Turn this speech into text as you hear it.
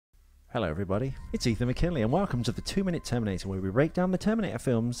Hello everybody, it's Ethan McKinley and welcome to the 2-Minute Terminator, where we break down the Terminator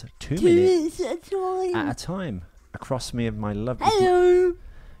films 2 minutes at a time. Across me, my lovely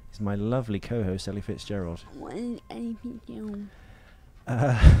is my lovely co-host Ellie Fitzgerald.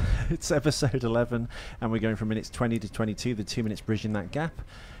 It's episode 11 and we're going from minutes 20 to 22, the 2 minutes bridging that gap.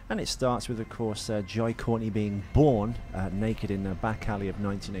 And it starts with, of course, Jai Courtney being born naked in a back alley of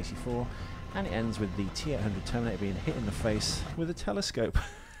 1984, and it ends with the T-800 Terminator being hit in the face with a telescope.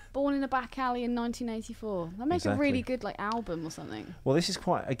 Born in a back alley in 1984. That makes a really good album or something. Well, this is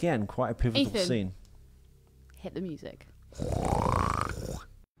quite a pivotal scene. Hit the music.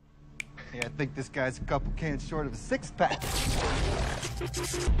 Yeah, I think this guy's a couple cans short of a six-pack.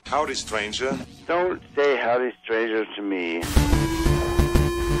 Howdy, stranger. Don't say howdy, stranger to me.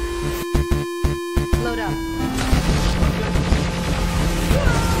 Load up.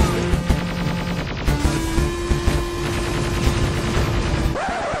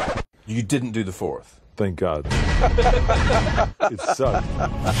 You didn't do the fourth. Thank God. It sucked.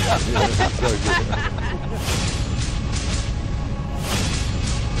 It's so good.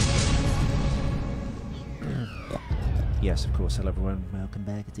 Yes, of course. Hello everyone. Welcome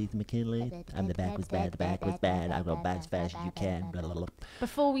back. It's Ethan McKinley. And the back was bad. The back was bad. I'll go back as fast as you can. Blah, blah, blah.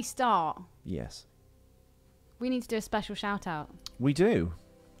 Before we start, Yes, we need to do a special shout out. we do.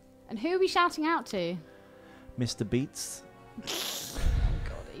 And who are we shouting out to? Mr. Beats.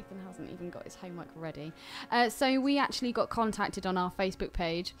 God, Ethan hasn't even got his homework ready. So we actually got contacted on our Facebook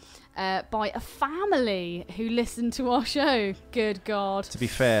page by a family who listened to our show. Good God. To be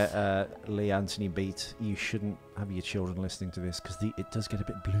fair, Lee Anthony Beat, you shouldn't have your children listening to this because it does get a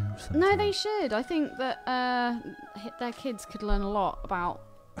bit blue sometimes. No, they should. I think that their kids could learn a lot about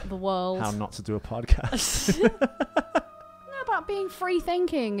the world. How not to do a podcast. About being free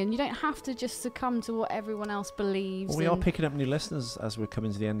thinking, and you don't have to just succumb to what everyone else believes. Well, we are picking up new listeners as we're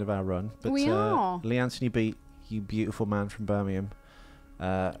coming to the end of our run. But, we are. Lee Anthony Beat, you beautiful man from Birmingham.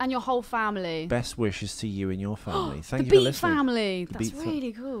 And your whole family. Best wishes to you and your family. Thank you the for Beat listening. family. The That's Beat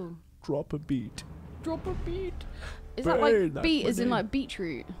really cool. Drop a beat. Drop a beat. Is Burn, that like that's beat my as in name. like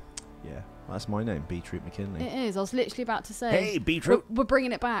beetroot? Yeah, that's my name, Beetroot McKinley. It is. I was literally about to say. Hey, Beetroot. We're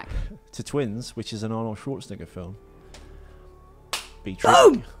bringing it back. To Twins, which is an Arnold Schwarzenegger film. Beetroot.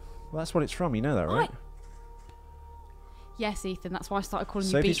 Boom! Well, that's what it's from. You know that, right? Yes, Ethan. That's why I started calling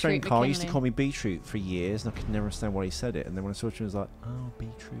you Sophie's Beetroot friend Carl used to McKinley. call me Beetroot for years, and I could never understand why he said it. And then when I saw it, he was like, "Oh,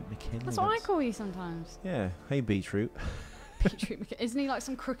 Beetroot McKinley." That's what I call you sometimes. Yeah. Hey, Beetroot. Beetroot McKinley. Isn't he like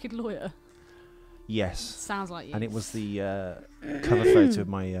some crooked lawyer? Yes. Sounds like you. And it was the cover photo of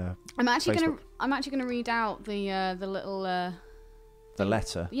my I'm actually Facebook. gonna read out the little the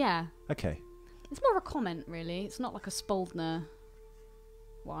letter. yeah. Okay. It's more of a comment, really. It's not like a Spaldner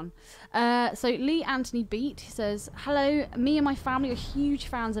one. So Lee Anthony Beat says, "Hello, me and my family are huge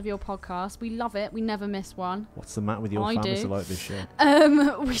fans of your podcast. We love it. We never miss one. What's the matter with your I families do. that like this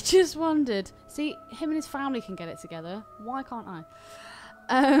show? We just wondered. See, him and his family can get it together. Why can't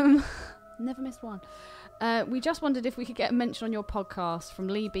I? Never missed one. We just wondered if we could get a mention on your podcast from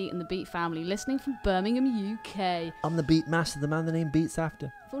Lee Beat and the Beat family, listening from Birmingham, UK. I'm the Beat Master, the man the name Beats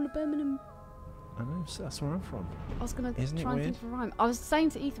after. Full of Birmingham. I know, so that's where I'm from. I was going Isn't to it try and weird? think of a rhyme. I was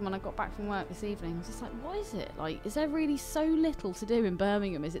saying to Ethan when I got back from work this evening, I was just like, what is it? Like, is there really so little to do in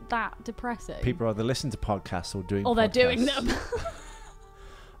Birmingham? Is it that depressing? People either listen to podcasts or doing or they're podcasts. doing them.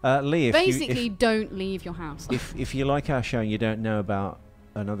 Lee, if Basically, don't leave your house. if you like our show and you don't know about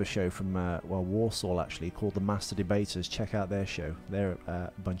another show from Warsaw actually called the Master Debaters, check out their show. They're a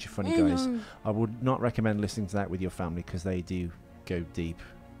bunch of funny guys. I would not recommend listening to that with your family because they do go deep.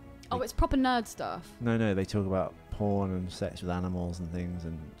 Oh, it's proper nerd stuff. No, they talk about porn and sex with animals and things,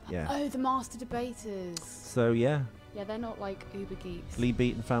 and yeah. Oh, the Master Debaters. So yeah, Yeah, they're not like uber geeks. Lee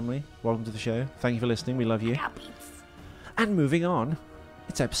Beat and family, welcome to the show. Thank you for listening. We love you. Yeah, beats. And moving on,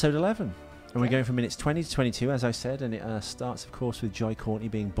 it's episode 11. And we're going from minutes 20 to 22, as I said, and it starts, of course, with Jai Courtney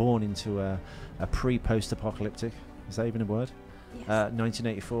being born into a pre-post-apocalyptic, is that even a word? Yes.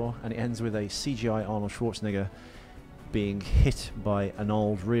 1984, and it ends with a CGI Arnold Schwarzenegger being hit by an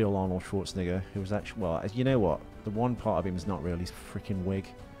old, real Arnold Schwarzenegger, who was actually, well, you know what? The one part of him is not real, he's a freaking wig.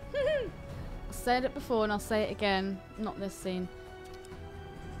 I said it before and I'll say it again, not this scene.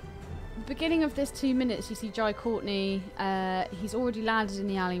 The beginning of this 2 minutes, you see Jai Courtney, he's already landed in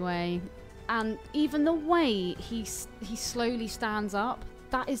the alleyway, and even the way he slowly stands up,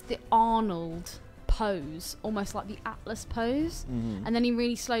 that is the Arnold pose, almost like the Atlas pose. And then he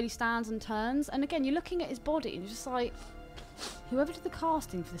really slowly stands and turns, and again you're looking at his body and you're just like, whoever did the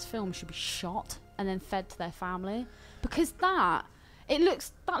casting for this film should be shot and then fed to their family, because that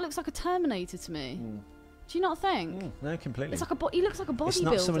looks like a Terminator to me. Do you not think? No, completely. It's like he looks like a bodybuilder. It's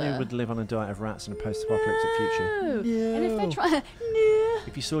not someone who would live on a diet of rats in a post-apocalyptic future. No. And if they're trying, no.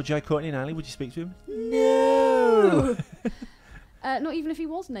 If you saw Joe Courtney in alley, would you speak to him? No. Not even if he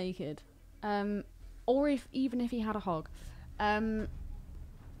was naked, or even if he had a hog.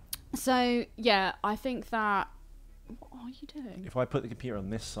 So yeah, I think that. What are you doing? If I put the computer on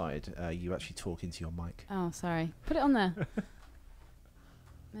this side, you actually talk into your mic. Oh, sorry. Put it on there.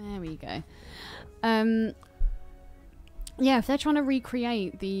 There we go. Yeah, if they're trying to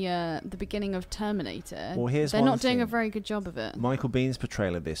recreate the beginning of TerMInator, well, they're not doing a very good job of it. Michael Bihn's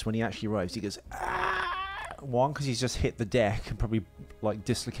portrayal of this, when he actually arrives, he goes, ah! One, because he's just hit the deck and probably like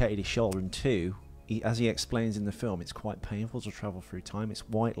dislocated his shoulder, and two, as he explains in the film, it's quite painful to travel through time. It's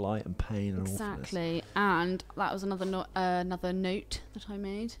white light and pain and exactly. And that was another note that I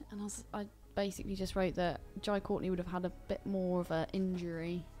made, and I basically just wrote that Jai Courtney would have had a bit more of an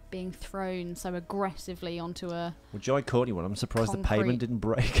injury being thrown so aggressively onto a. Well, Jai Courtney one, I'm surprised the pavement didn't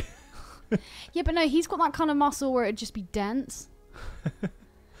break. Yeah, but no, he's got that kind of muscle where it'd just be dense.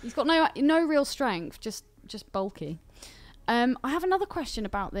 He's got no real strength, just bulky. I have another question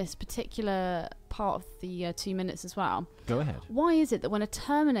about this particular part of the 2 minutes as well. Go ahead. Why is it that when a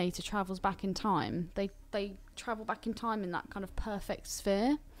Terminator travels back in time, they travel back in time in that kind of perfect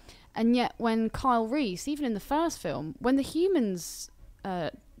sphere, and yet when Kyle Reese, even in the first film, when the humans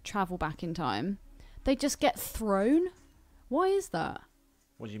travel back in time, they just get thrown? Why is that?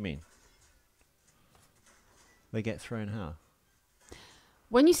 What do you mean? They get thrown how?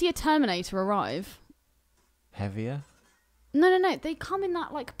 When you see a Terminator arrive... Heavier? No. They come in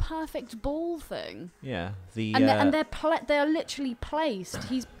that like perfect ball thing. Yeah. And they're literally placed.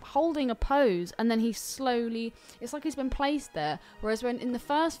 He's holding a pose, and then he's slowly. It's like he's been placed there. Whereas when in the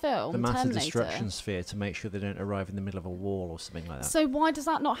first film, the massive Terminator, destruction sphere to make sure they don't arrive in the middle of a wall or something like that. So why does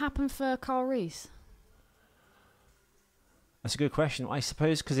that not happen for Kyle Reese? That's a good question. I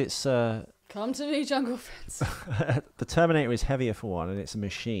suppose because it's. Come to me, jungle friends. The Terminator is heavier for one, and it's a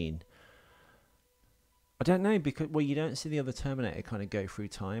machine. I don't know, because you don't see the other Terminator kind of go through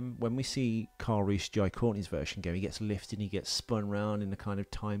time. When we see Kyle Reese, Jai Courtney's version go, he gets lifted, he gets spun round in a kind of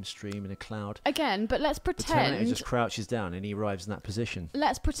time stream in a cloud. Again, but let's pretend the Terminator just crouches down and he arrives in that position.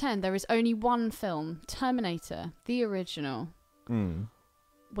 Let's pretend there is only one film, Terminator, the original. Mm.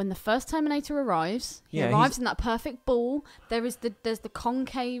 When the first Terminator arrives, he arrives in that perfect ball. There's the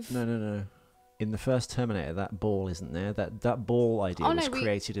concave. No. In the first Terminator, that ball isn't there. That ball idea was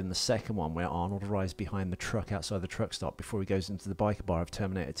created in the second one, where Arnold arrives behind the truck outside the truck stop before he goes into the biker bar of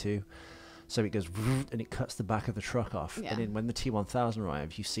Terminator 2. So it goes and it cuts the back of the truck off. Yeah. And then when the T-1000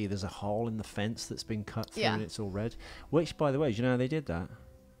 arrives, you see there's a hole in the fence that's been cut through and it's all red. Which, by the way, do you know how they did that?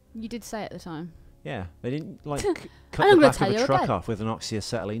 You did say at the time. Yeah, they didn't like cut the back of the truck off with an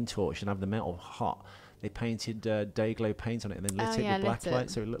oxyacetylene torch and have the metal hot. They painted day-glow paint on it and then lit it with black light,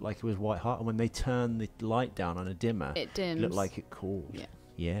 so it looked like it was white hot. And when they turned the light down on a dimmer, it dims. It looked like it cooled.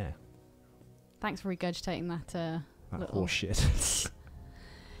 Yeah. Thanks for regurgitating that horse shit.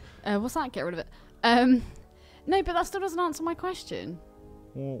 What's that? Get rid of it. No, but that still doesn't answer my question.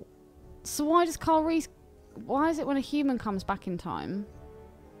 Well, so why does Kyle Reese... Why is it when a human comes back in time,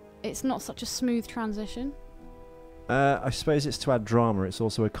 it's not such a smooth transition? I suppose it's to add drama. It's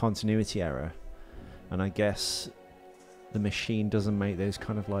also a continuity error. And I guess the machine doesn't make those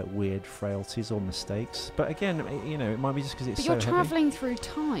kind of like weird frailties or mistakes. But again, it might be just because it's so heavy. But you're travelling through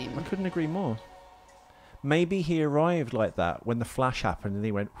time. I couldn't agree more. Maybe he arrived like that when the flash happened and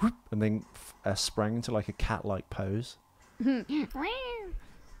he went whoop, and then sprang into like a cat-like pose.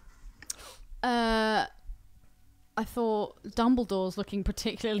 I thought Dumbledore's looking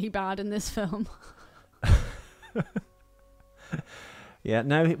particularly bad in this film. Yeah,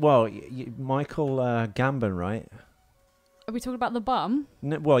 no, well, Michael Gambon, right? Are we talking about the bum?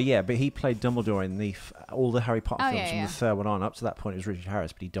 No, well, yeah, but he played Dumbledore in all the Harry Potter films from the third one on. Up to that point, it was Richard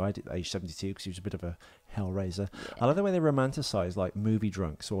Harris, but he died at age 72 because he was a bit of a hellraiser. Yeah. I love the way they romanticize like movie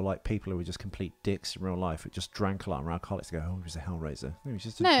drunks or like people who were just complete dicks in real life who just drank a lot and were alcoholics to go, oh, he was a hellraiser. No, he was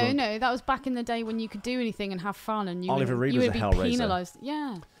just a drunk. No, that was back in the day when you could do anything and have fun and you would be hellraiser. Penalised.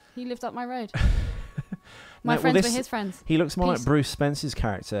 Yeah, he lived up my road. My friends were his friends. He looks more like Bruce Spence's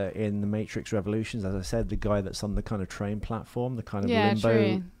character in The Matrix Revolutions. As I said, the guy that's on the kind of train platform, the kind of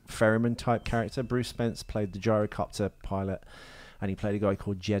limbo ferryman type character. Bruce Spence played the gyrocopter pilot, and he played a guy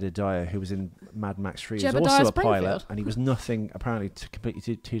called Jedediah who was in Mad Max 3. He was also a pilot, and he was nothing, apparently, to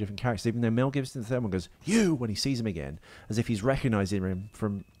completely two different characters. Even though Mel Gibson in the third one goes, you, when he sees him again, as if he's recognising him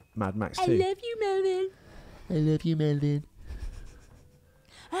from Mad Max 2. I love you, Melvin. I love you, Melvin.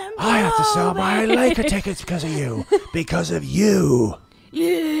 I have to sell my Laker tickets because of you. Because of you.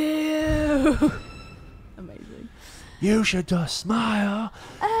 You. You should just smile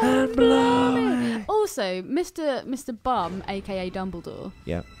and blow me. Also, Mr. Bum, aka Dumbledore.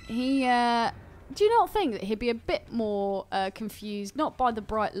 Yeah. He. Do you not think that he'd be a bit more confused, not by the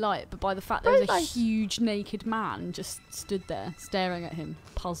bright light, but by the fact there was a huge naked man just stood there staring at him,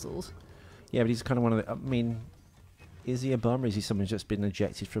 puzzled? Yeah, but he's kind of one of the. I mean, is he a bum or is he someone who's just been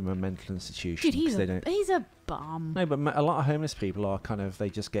ejected from a mental institution? Dude, he's a bum. No, but a lot of homeless people are kind of, they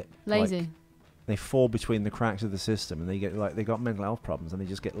just get lazy. Like, they fall between the cracks of the system and they get like, they got mental health problems and they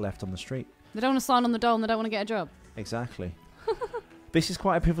just get left on the street. They don't want to sign on the dole and they don't want to get a job. Exactly. This is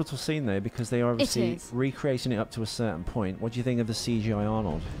quite a pivotal scene though, because they are obviously recreating it up to a certain point. What do you think of the CGI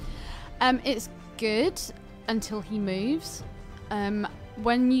Arnold? It's good until he moves.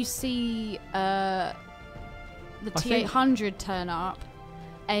 When you see the T-800 turn up,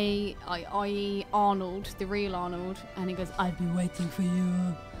 i.e. Arnold, the real Arnold, and he goes, "I've been waiting for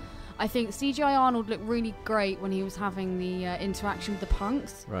you." I think CGI Arnold looked really great when he was having the interaction with the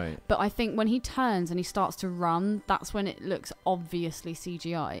punks. Right. But I think when he turns and he starts to run, that's when it looks obviously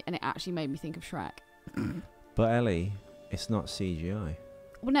CGI, and it actually made me think of Shrek. But Ellie, it's not CGI.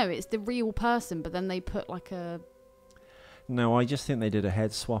 Well, no, it's the real person, but then they put like a... No, I just think they did a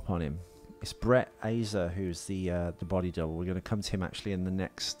head swap on him. It's Brett Azer who's the body double. We're going to come to him actually in the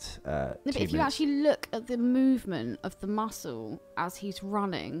next 2 but if you actually look at the movement of the muscle as he's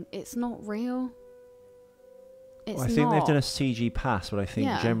running, it's not real. I think they've done a CG pass, but I think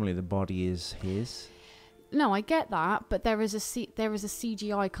generally the body is his. No, I get that, but there is a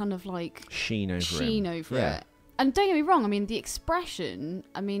CGI kind of like sheen over it. And don't get me wrong, I mean, the expression,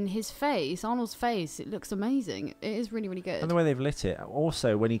 I mean, his face, Arnold's face, it looks amazing. It is really, really good. And the way they've lit it.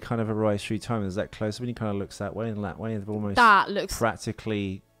 Also, when he kind of arrives through time, there's that close, when he kind of looks that way and that way, they've almost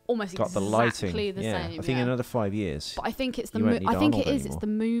practically almost got the lighting. The same. I think in another 5 years. But I think it's it's the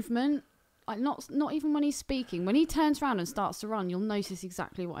movement. Like not even when he's speaking. When he turns around and starts to run, you'll notice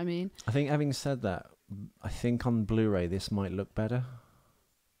exactly what I mean. I think having said that, I think on Blu-ray this might look better.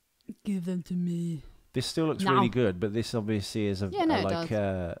 Give them to me. This still looks really good, but this obviously is an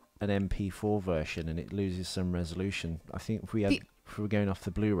MP4 version, and it loses some resolution. I think if we were going off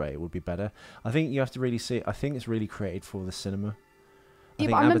the Blu-ray, it would be better. I think you have to really see it. I think it's really created for the cinema. I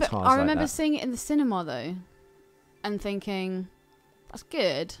remember seeing it in the cinema though, and thinking, that's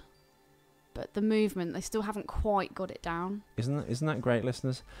good, but the movement, they still haven't quite got it down. Isn't that great,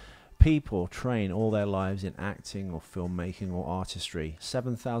 listeners? People train all their lives in acting or filmmaking or artistry.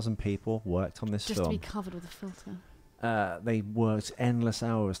 7,000 people worked on this film. Just to be covered with a filter. They worked endless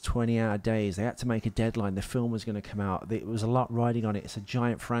hours, 20-hour days. They had to make a deadline. The film was going to come out. There was a lot riding on it. It's a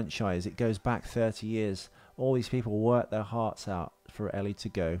giant franchise. It goes back 30 years. All these people worked their hearts out for Ellie to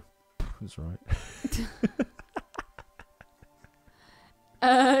go. That's right.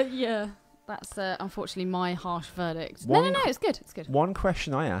 Yeah. That's unfortunately my harsh verdict. No, it's good. It's good. One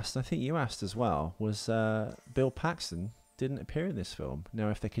question I asked, I think you asked as well, was Bill Paxton didn't appear in this film. Now,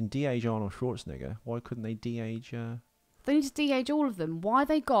 if they can de-age Arnold Schwarzenegger, why couldn't they de-age... They need to de-age all of them. Why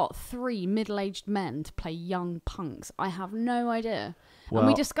they got 3 middle-aged men to play young punks? I have no idea. Well, and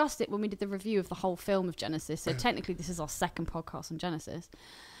we discussed it when we did the review of the whole film of Genesis, so technically this is our second podcast on Genesis.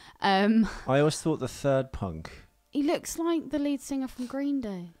 I always thought the third punk... He looks like the lead singer from Green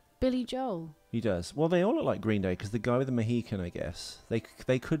Day. Billy Joel. He does. Well, they all look like Green Day because the guy with the Mohican, I guess, they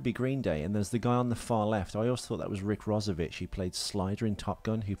could be Green Day. And there's the guy on the far left. I always thought that was Rick Rosovich. He played Slider in Top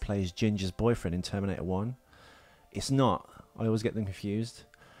Gun, who plays Ginger's boyfriend in Terminator 1. It's not. I always get them confused.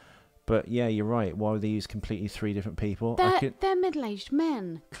 But yeah, you're right. Why would they use completely 3 different people? They're middle-aged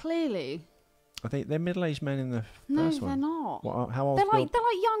men, clearly. I think they're middle-aged men in the No, first one. they're not. How old? They're like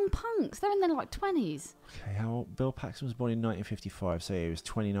young punks. They're in their 20s. Okay, how old? Bill Paxton was born in 1955, so he was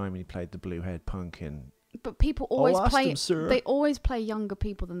 29 when he played the blue-haired punk in. But people always play. They always play younger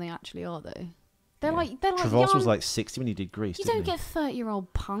people than they actually are, though. They're like Travolta was like 60 when he did Grease. You don't get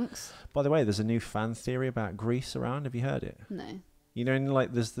 30-year-old punks. By the way, there's a new fan theory about Grease around. Have you heard it? No. You know,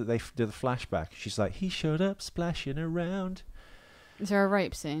 like they do the flashback. She's like, he showed up splashing around. Is there a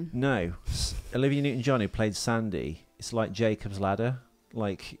rape scene? No. Olivia Newton-John, who played Sandy, it's like Jacob's Ladder.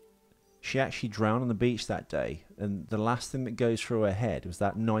 Like, she actually drowned on the beach that day, and the last thing that goes through her head was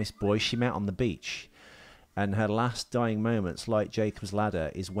that nice boy she met on the beach. And her last dying moments, like Jacob's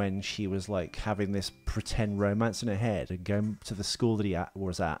Ladder, is when she was like having this pretend romance in her head and going to the school that he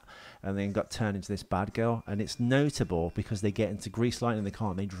was at, and then got turned into this bad girl. And it's notable because they get into Grease Light in the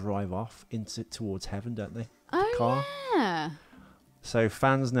car and they drive off towards heaven, don't they? Oh, car. Yeah. So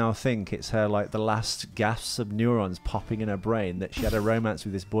fans now think it's her, like, the last gasps of neurons popping in her brain that she had a romance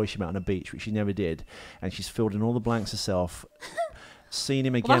with this boy she met on a beach, which she never did, and she's filled in all the blanks herself. Seen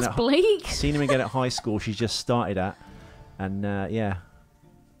him again. Well, that's bleak. Seen him again at high school. She's just started at. And yeah,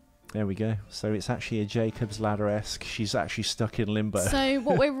 there we go. So it's actually a Jacob's Ladder-esque. She's actually stuck in limbo. So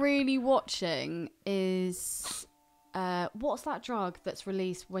what we're really watching is what's that drug that's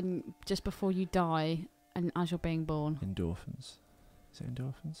released when just before you die and as you're being born? Endorphins. Is it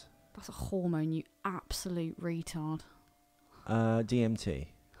endorphins? That's a hormone, you absolute retard. DMT.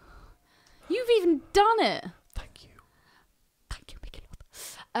 You've even done it. Thank you. Thank you,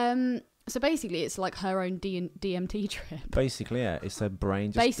 Mickey. So basically, it's like her own DMT trip. Basically, yeah. It's her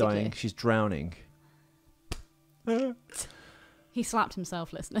brain just dying. She's drowning. He slapped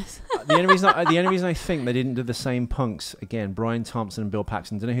himself, listeners. The only reason I think they didn't do the same punks again, Brian Thompson and Bill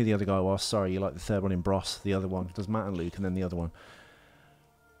Paxton. Don't know who the other guy was. Sorry, you like the third one in Bros. The other one does Matt and Luke, and then the other one.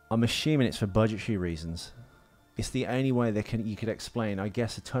 I'm assuming it's for budgetary reasons. It's the only way you could explain. I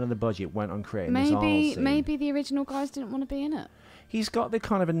guess a ton of the budget went on creating this Arnold scene. Maybe the original guys didn't want to be in it. He's got the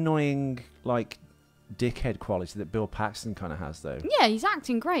kind of annoying, like, dickhead quality that Bill Paxton kind of has, though. Yeah, he's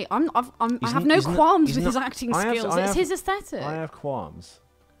acting great. I have no qualms with his acting skills. It's his aesthetic. I have qualms.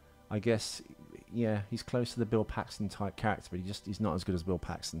 I guess, yeah, he's close to the Bill Paxton type character, but he's not as good as Bill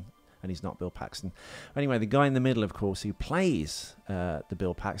Paxton. And he's not Bill Paxton. Anyway, the guy in the middle, of course, who plays the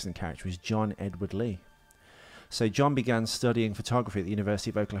Bill Paxton character is John Edward Lee. So John began studying photography at the University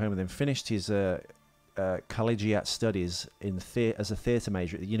of Oklahoma, then finished his collegiate studies as a theatre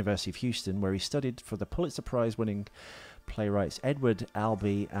major at the University of Houston, where he studied for the Pulitzer Prize-winning playwrights Edward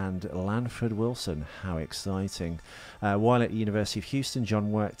Albee and Lanford Wilson. How exciting. While at the University of Houston,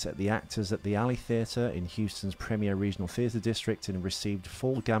 John worked at the Actors at the Alley Theatre in Houston's premier regional theatre district and received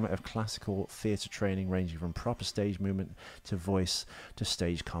full gamut of classical theatre training ranging from proper stage movement to voice to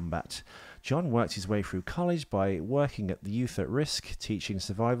stage combat. John worked his way through college by working at the Youth at Risk, teaching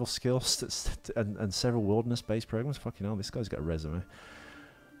survival skills and several wilderness-based programs. Fucking hell, this guy's got a resume.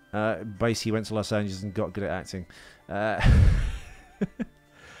 Basically, he went to Los Angeles and got good at acting.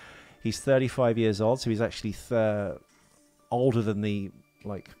 He's 35 years old, so he's actually older than the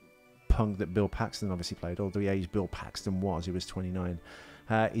punk that Bill Paxton obviously played, although the age Bill Paxton was. He was 29.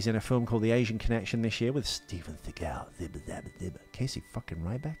 He's in a film called The Asian Connection this year with Steven Seagal. Casey fucking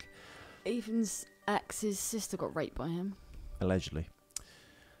Ryback. Ethan's ex's sister got raped by him. Allegedly.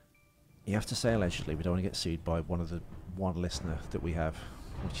 You have to say allegedly. We don't want to get sued by one listener that we have,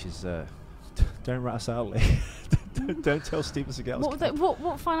 which is don't rat us out, Lee. don't tell Steven Seagal.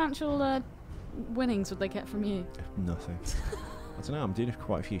 What financial winnings would they get from you? Nothing. I don't know. I'm doing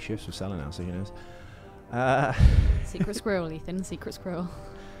quite a few shifts with selling now, so who knows. Secret squirrel, Ethan. Secret squirrel.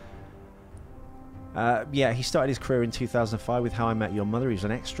 Yeah, he started his career in 2005 with How I Met Your Mother. He was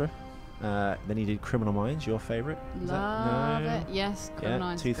an extra. Then he did Criminal Minds, your favourite. Love it. Yes, Criminal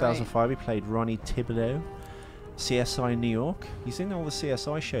Minds. 2005, he played Ronnie Thibodeau. CSI New York. He's in all the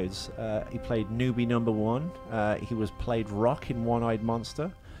CSI shows. He played Newbie Number 1. He played Rock in One-Eyed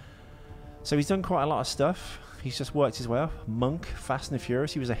Monster. So he's done quite a lot of stuff. He's just worked his way up. Monk, Fast and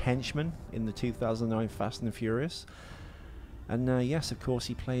Furious. He was a henchman in the 2009 Fast and Furious. And yes, of course,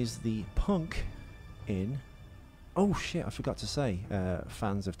 he plays the punk in... Oh shit, I forgot to say,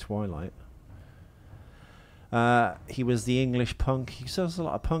 fans of Twilight. He was the English punk. He sells a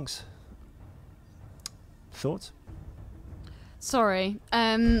lot of punks. Thoughts? Sorry.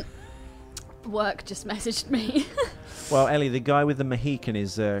 Work just messaged me. Well, Ellie, the guy with the Mohican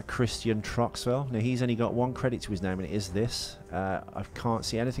is Christian Troxell. Now, he's only got one credit to his name, and it is this. I can't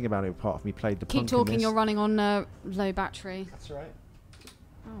see anything about it apart from he played the punk. Keep talking, you're running on low battery. That's right.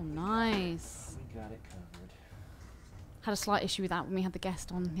 Oh, nice. We got it covered. Had a slight issue with that when we had the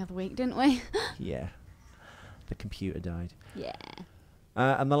guest on the other week, didn't we? Yeah. The computer died. Yeah.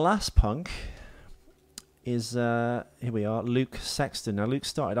 And the last punk is, here we are, Luke Sexton. Now, Luke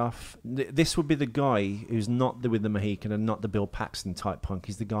started off... this would be the guy who's not with the Mohican and not the Bill Paxton type punk.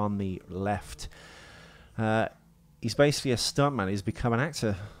 He's the guy on the left. He's basically a stuntman. He's become an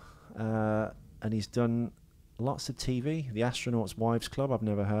actor. And he's done lots of TV. The Astronauts Wives Club, I've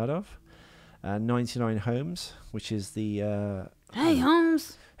never heard of. 99 Homes, which is the... Hey,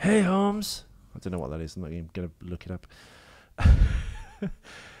 Holmes! Hey, Holmes! I don't know what that is. I'm not even going to look it up.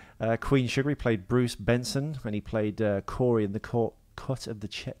 Queen Sugar, he played Bruce Benson, and he played Corey in the Cut to the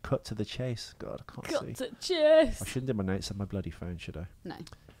Chase. God, I can't see. Cut to Chase! I shouldn't do my notes on my bloody phone, should I? No.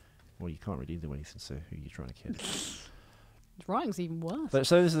 Well, you can't really do anything, so who are you trying to kid? Writing's even worse.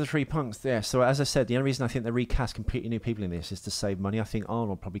 So those are the three punks there. So as I said, the only reason I think they recast completely new people in this is to save money. I think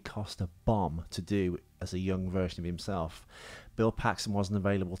Arnold probably cost a bomb to do as a young version of himself. Bill Paxton wasn't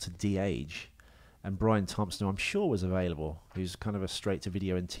available to de-age. And Brian Thompson, who I'm sure was available, who's kind of a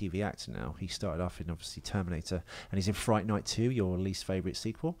straight-to-video and TV actor now. He started off in, obviously, TerMInator. And he's in Fright Night 2, your least favourite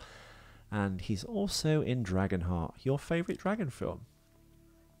sequel. And he's also in Dragonheart, your favourite dragon film.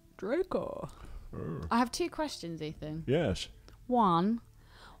 Draco. I have 2 questions, Ethan. Yes. One,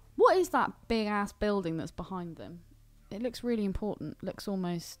 what is that big ass building that's behind them? It looks really important. Looks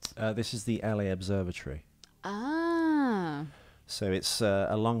almost. This is the LA Observatory. Ah. So it's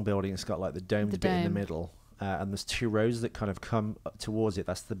a long building. It's got like the domed bit in the middle. And there's 2 rows that kind of come up towards it.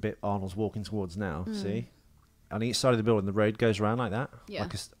 That's the bit Arnold's walking towards now. See? On each side of the building, the road goes around like that. Yeah.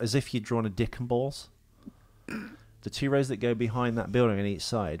 Like as if you'd drawn a dick and balls. The 2 rows that go behind that building on each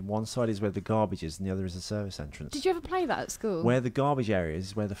side, one side is where the garbage is and the other is the service entrance. Did you ever play that at school? Where the garbage area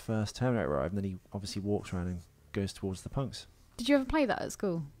is where the first TerMInator arrived, and then he obviously walks around and goes towards the punks. Did you ever play that at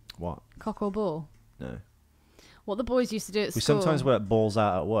school? What? Cock or ball? No. What the boys used to do at We school. sometimes work balls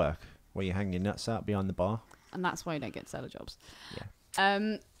out at work, where you hang your nuts out behind the bar. And that's why you don't get seller jobs.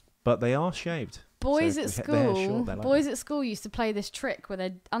 Yeah. But they are shaved. Boys So at if their hair's school, short, they're like boys that. at school used to play this trick where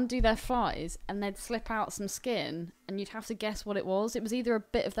they'd undo their flies and they'd slip out some skin, and you'd have to guess what it was. It was either a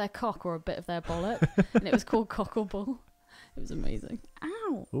bit of their cock or a bit of their bollock, and it was called cock or ball. It was amazing.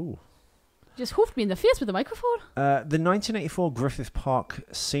 Ow! Ooh. Just hoofed me in the face with the microphone. The 1984 Griffith Park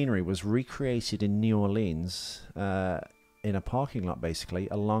scenery was recreated in New Orleans in a parking lot, basically,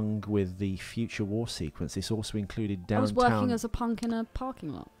 along with the future war sequence. This also included downtown. I was working as a punk in a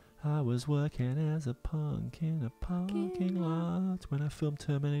parking lot. I was working as a punk in a parking lot when I filmed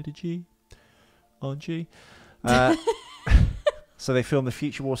Terminator G on G. So they filmed the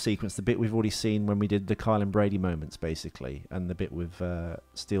future war sequence, the bit we've already seen when we did the Kyle and Brady moments, basically, and the bit with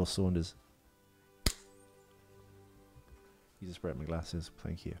Steele Saunders. You just broke my glasses.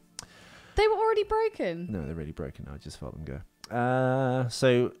 Thank you. They were already broken. No, they're really broken now. I just felt them go.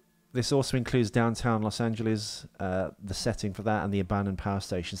 So this also includes downtown Los Angeles, the setting for that, and the abandoned power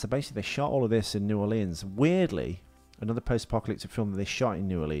station. So basically, they shot all of this in New Orleans. Weirdly, another post-apocalyptic film that they shot in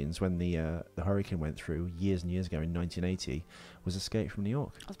New Orleans when the hurricane went through years and years ago in 1980 was Escape from New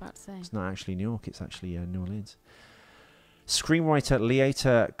York. I was about to say. It's not actually New York. It's actually New Orleans. Screenwriter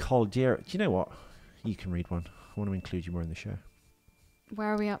Laeta Kalogridis. Do you know what? You can read one. I want to include you more in the show.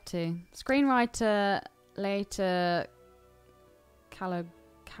 Where are we up to? Screenwriter Laeta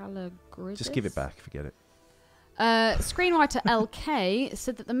Kalogridis. Just give it back. Forget it. Screenwriter LK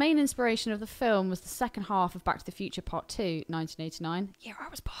said that the main inspiration of the film was the second half of Back to the Future Part 2, 1989. Year I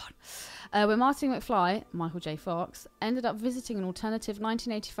was born. Where Marty McFly, Michael J. Fox, ended up visiting an alternative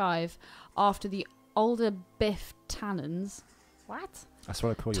 1985 after the older Biff Tannens. What? That's what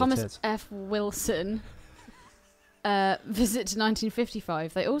I call Thomas your tits. F. Wilson visit to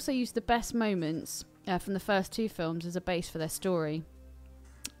 1955. They also used the best moments from the first 2 films as a base for their story.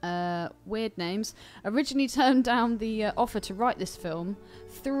 Weird names. Originally turned down the offer to write this film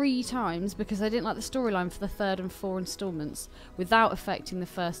 3 times because they didn't like the storyline for the 3rd and 4 installments without affecting the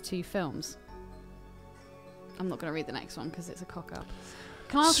first 2 films. I'm not going to read the next one because it's a cock-up.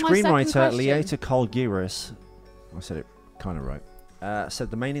 Can I ask my second Screenwriter question? Laeta Kalogridis, I said it kind of right, said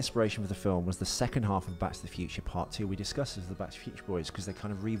the main inspiration for the film was the second half of Back to the Future Part 2. We discussed this with the Back to the Future boys because they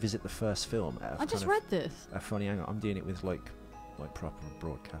kind of revisit the first film. I just read this. A funny angle. I'm doing it with like proper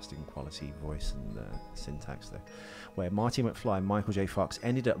broadcasting quality voice and syntax though, where Marty McFly and Michael J. Fox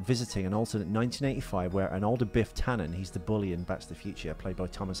ended up visiting an alternate 1985 where an older Biff Tannen, he's the bully in Back to the Future, played by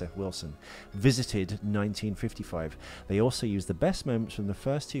Thomas F. Wilson, visited 1955. They also used the best moments from the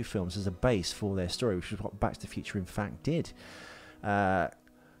first 2 films as a base for their story, which is what Back to the Future in fact did.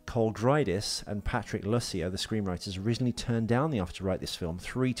 Kalogridis and Patrick Lussier, the screenwriters, originally turned down the offer to write this film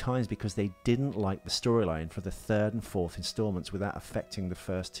 3 times because they didn't like the storyline for the 3rd and 4th installments without affecting the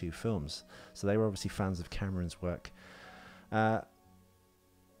first 2 films. So they were obviously fans of Cameron's work. As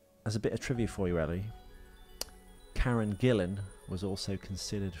a bit of trivia for you, Ellie, Karen Gillan was also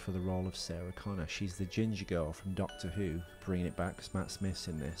considered for the role of Sarah Connor. She's the ginger girl from Doctor Who, bringing it back because Matt Smith's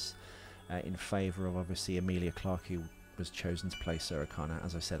in this, in favour of obviously Emilia Clarke, who was chosen to play Sarah Connor,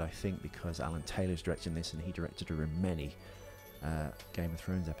 as I said, I think because Alan Taylor's directing this and he directed her in many Game of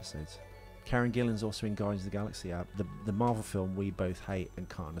Thrones episodes. Karen Gillan's also in Guardians of the Galaxy, the Marvel film we both hate and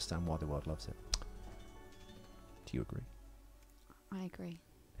can't understand why the world loves it. Do you agree? I agree.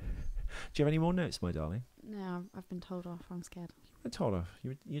 Do you have any more notes, my darling? No, I've been told off. I'm scared. I told her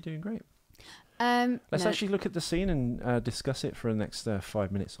you're doing great. no. Let's actually look at the scene and discuss it for the next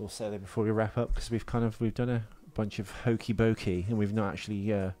 5 minutes or so there before we wrap up, because we've done a bunch of hokey pokey and we've not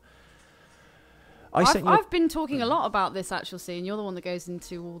actually I've been talking a lot about this actual scene. You're the one that goes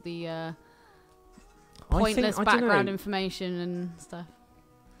into all the pointless background information and stuff.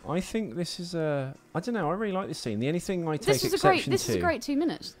 I think this is I don't know, I really like this scene. The only thing I take This is a great 2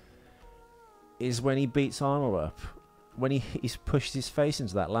 minutes. is when he beats Arnold up when he's pushed his face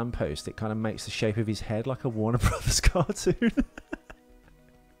into that lamppost, it kind of makes the shape of his head like a Warner Brothers cartoon.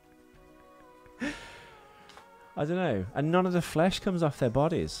 I don't know. And none of the flesh comes off their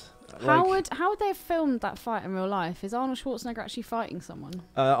bodies. How would they have filmed that fight in real life? Is Arnold Schwarzenegger actually fighting someone?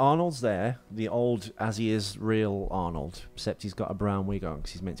 Arnold's there, the old as he is real Arnold, except he's got a brown wig on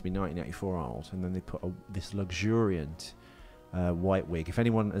because he's meant to be 1984 Arnold, and then they put this luxuriant white wig. If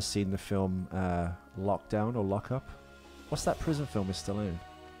anyone has seen the film Lockdown or Lock Up, what's that prison film with Stallone?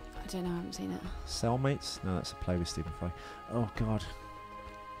 I don't know, I haven't seen it. Cellmates? No, that's a play with Stephen Fry. Oh God,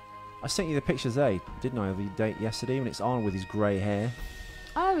 I sent you the pictures there, didn't I, of the date yesterday, when it's Arnold with his grey hair.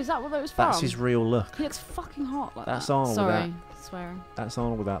 Oh, is that what that was from? That's his real look. He looks fucking hot like That's that. Arnold Sorry, swearing. That's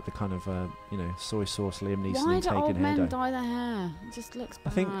Arnold without the kind of soy sauce Liam Neeson Why and do taken old men hair. dye their hair? It just looks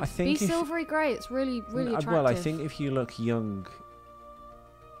bad. I think Be if- silvery grey. It's really, really attractive. Well, I think if you look young,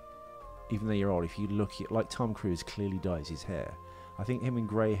 even though you're old, if you look like Tom Cruise clearly dyes his hair, I think him in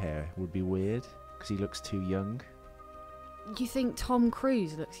grey hair would be weird because he looks too young. You think Tom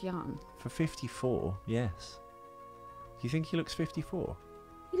Cruise looks young? For 54, yes. Do you think he looks 54?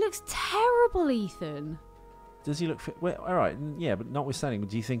 He looks terrible, Ethan. Does he look... Well, all right, yeah, but notwithstanding,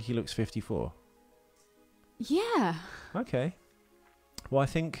 do you think he looks 54? Yeah. Okay. Well, I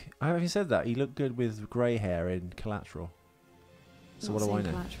think, having said that, he looked good with grey hair in Collateral. So what do I know?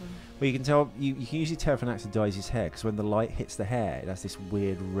 Collateral. Well, you can tell. You can usually tell if an actor dyes his hair because when the light hits the hair, it has this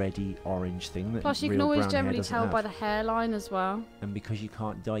weird reddy orange thing. That Plus, you real can always brown hair generally doesn't tell have. by the hairline as well. And because you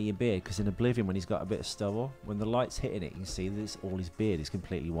can't dye your beard, because in Oblivion, when he's got a bit of stubble, when the light's hitting it, you can see that all his beard is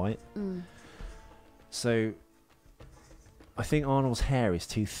completely white. Mm. So, I think Arnold's hair is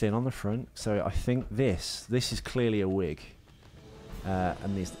too thin on the front. So I think this is clearly a wig.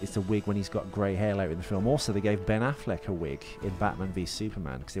 And it's a wig when he's got grey hair later in the film. Also, they gave Ben Affleck a wig in Batman v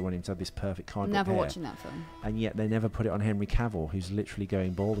Superman because they wanted him to have this perfect kind Never of hair. watching that film. And yet they never put it on Henry Cavill, who's literally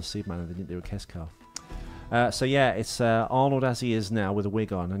going bald as Superman, and they didn't do a kiss car. So yeah, it's Arnold as he is now with a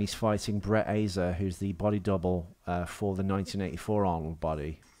wig on, and he's fighting Brett Azer, who's the body double for the 1984 Arnold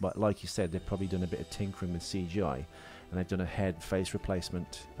body. But like you said, they've probably done a bit of tinkering with CGI. And they've done a head-face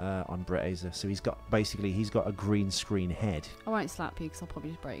replacement on Brett Azer. So he's got a green screen head. I won't slap you because I'll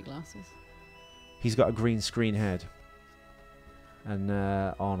probably just break your glasses. He's got a green screen head. And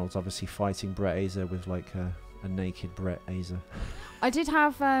Arnold's obviously fighting Brett Azer with like a naked Brett Azer. I did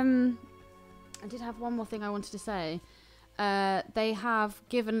have one more thing I wanted to say. They have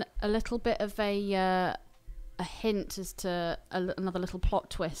given a little bit of a hint as to another little plot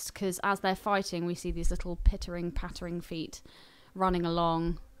twist, because as they're fighting we see these little pittering, pattering feet running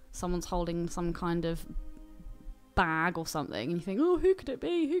along. Someone's holding some kind of bag or something, and you think, oh, who could it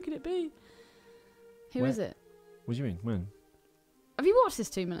be? Who could it be? Who is it? What do you mean? When? Have you watched this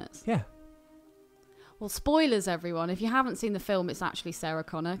 2 minutes? Yeah. Well, spoilers, everyone. If you haven't seen the film, it's actually Sarah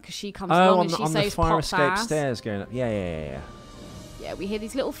Connor, because she comes along and she on saves the fire Pop's escape ass. stairs going up. Yeah. Yeah, we hear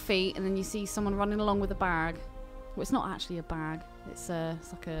these little feet, and then you see someone running along with a bag. Well, it's not actually a bag. It's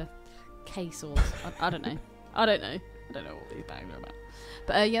like a case or... I don't know. I don't know what these bags are about.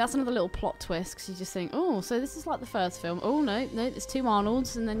 But yeah, that's another little plot twist, because you just think, oh, so this is like the first film. Oh, no, there's two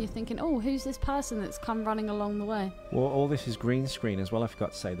Arnolds, and then you're thinking, oh, who's this person that's come running along the way? Well, all this is green screen as well, I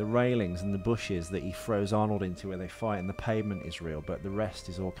forgot to say. The railings and the bushes that he throws Arnold into where they fight, and the pavement is real, but the rest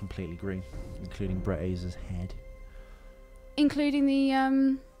is all completely green, including Brett Azer's head. Including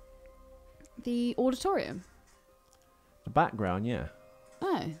the auditorium. The background, yeah.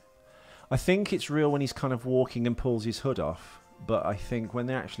 Oh. I think it's real when he's kind of walking and pulls his hood off, but I think when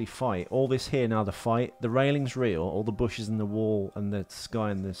they actually fight, all this here now, the fight, the railing's real, all the bushes and the wall and the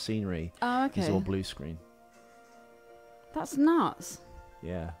sky and the scenery is all blue screen. That's nuts.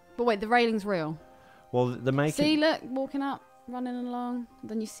 Yeah. But wait, the railing's real. Well, the making... See, look, walking up, running along,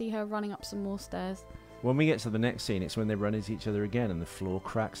 then you see her running up some more stairs. When we get to the next scene, it's when they run into each other again and the floor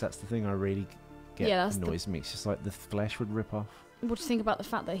cracks. That's the thing I really annoys me. It's just like the flesh would rip off. What do you think about the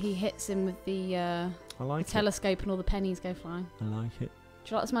fact that he hits him with the telescope and all the pennies go flying? I like it. Do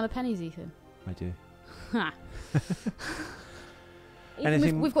you like the smell of pennies, Ethan? I do.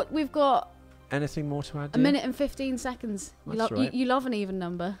 Ethan, we've got anything more to add? A minute and 15 seconds. You love an even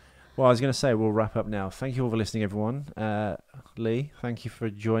number. Well, I was going to say we'll wrap up now. Thank you all for listening, everyone. Lee, thank you for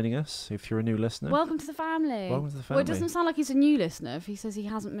joining us. If you're a new listener, welcome to the family. Welcome to the family. Well, it doesn't sound like he's a new listener if he says he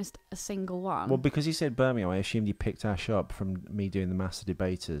hasn't missed a single one. Well, because he said Birmingham, I assumed he picked our show up from me doing the Master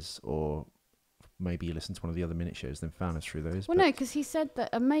Debaters, or maybe you listened to one of the other minute shows, then found us through those. Well, no, because he said that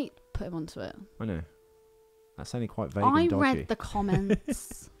a mate put him onto it. I know. That sounded quite vague and dodgy. I read the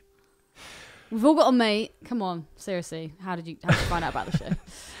comments. We've all got a mate. Come on, seriously. How did you find out about the show?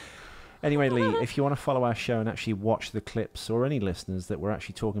 Anyway, Lee, if you want to follow our show and actually watch the clips, or any listeners that we're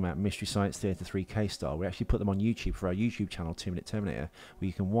actually talking about Mystery Science Theatre 3K style, we actually put them on YouTube for our YouTube channel, 2 Minute TerMInator, where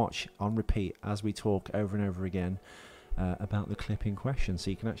you can watch on repeat as we talk over and over again about the clip in question. So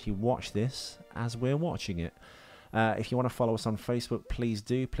you can actually watch this as we're watching it. If you want to follow us on Facebook, please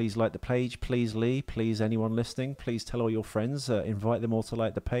do. Please like the page. Please, Lee. Please, anyone listening, please tell all your friends. Invite them all to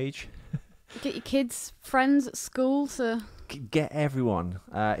like the page. Get your kids, friends at school to... Get everyone.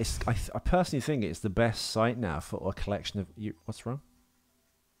 I personally think it's the best site now for a collection of... What's wrong?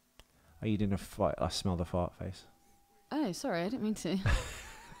 Are you doing a fight? I smell the fart face. Oh, sorry, I didn't mean to.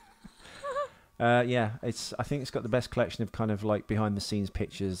 Yeah, I think it's got the best collection of kind of like behind the scenes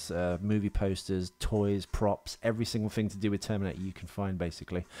pictures, movie posters, toys, props, every single thing to do with TerMInator you can find,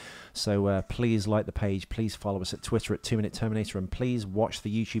 basically. So please like the page, please follow us at Twitter at 2 Minute TerMInator, and please watch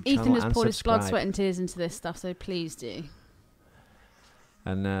the YouTube channel Ethan has and poured his subscribe. blood, sweat and tears into this stuff, so please do.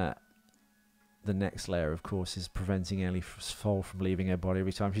 And the next layer, of course, is preventing Ellie Fall from leaving her body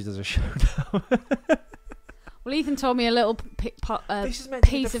every time she does a show now. Well, Ethan told me a little piece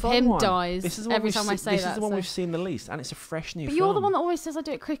of him dies every time I say that. This is the one we've seen the least, and it's a fresh new film. But you're the one that always says I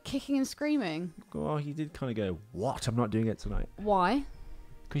do it quick, kicking and screaming. Well, you did kind of go, what? I'm not doing it tonight. Why?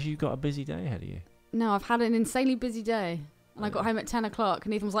 Because you've got a busy day ahead of you. No, I've had an insanely busy day. And I got home at 10 o'clock,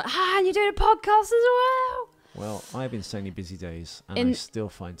 and Ethan was like, and you're doing a podcast as well? Well, I have insanely busy days, and I still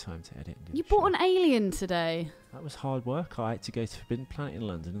find time to edit. And you bought an Alien today. That was hard work. I had to go to Forbidden Planet in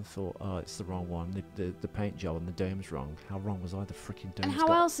London and thought, oh, it's the wrong one. The paint job and the dome's wrong. How wrong was I? The freaking dome. And how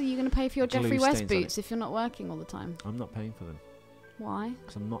else are you going to pay for your Jeffrey West boots if you're not working all the time? I'm not paying for them. Why?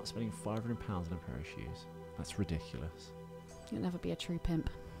 Because I'm not spending £500 on a pair of shoes. That's ridiculous. You'll never be a true pimp.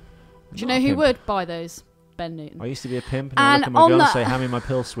 Do you know who would buy those? Ben Newton. I used to be a pimp, and I look at my girl and say, hand me my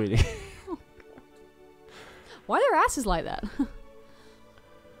pills, sweetie. Why are their asses like that?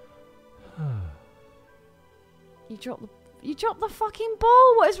 You dropped the fucking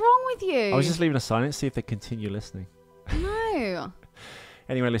ball. What is wrong with you? I was just leaving a silence, see if they continue listening. No.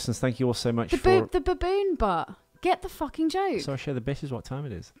 Anyway, listeners, thank you all so much the baboon butt. Get the fucking joke. So I show the bit is what time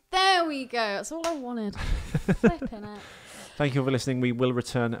it is. There we go. That's all I wanted. Flipping it. Thank you for listening. We will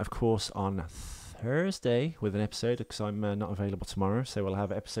return, of course, on Thursday with an episode, because I'm not available tomorrow. So we'll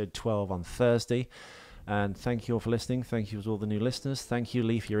have episode 12 on Thursday. And thank you all for listening. Thank you to all the new listeners. Thank you,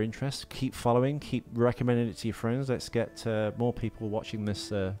 Lee, for your interest. Keep following. Keep recommending it to your friends. Let's get more people watching this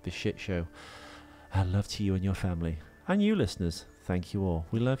this shit show. And love to you and your family. And you listeners, thank you all.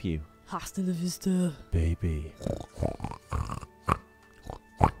 We love you. Hasta la vista. Baby.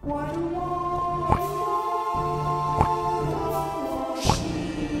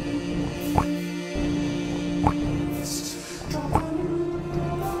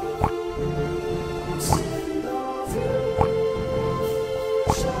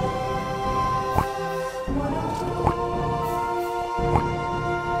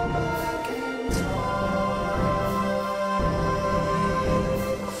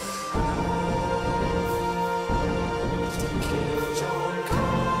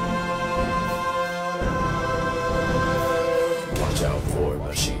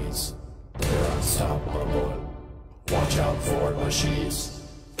 Watch out for machines.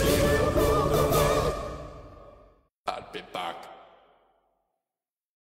 I'll be back.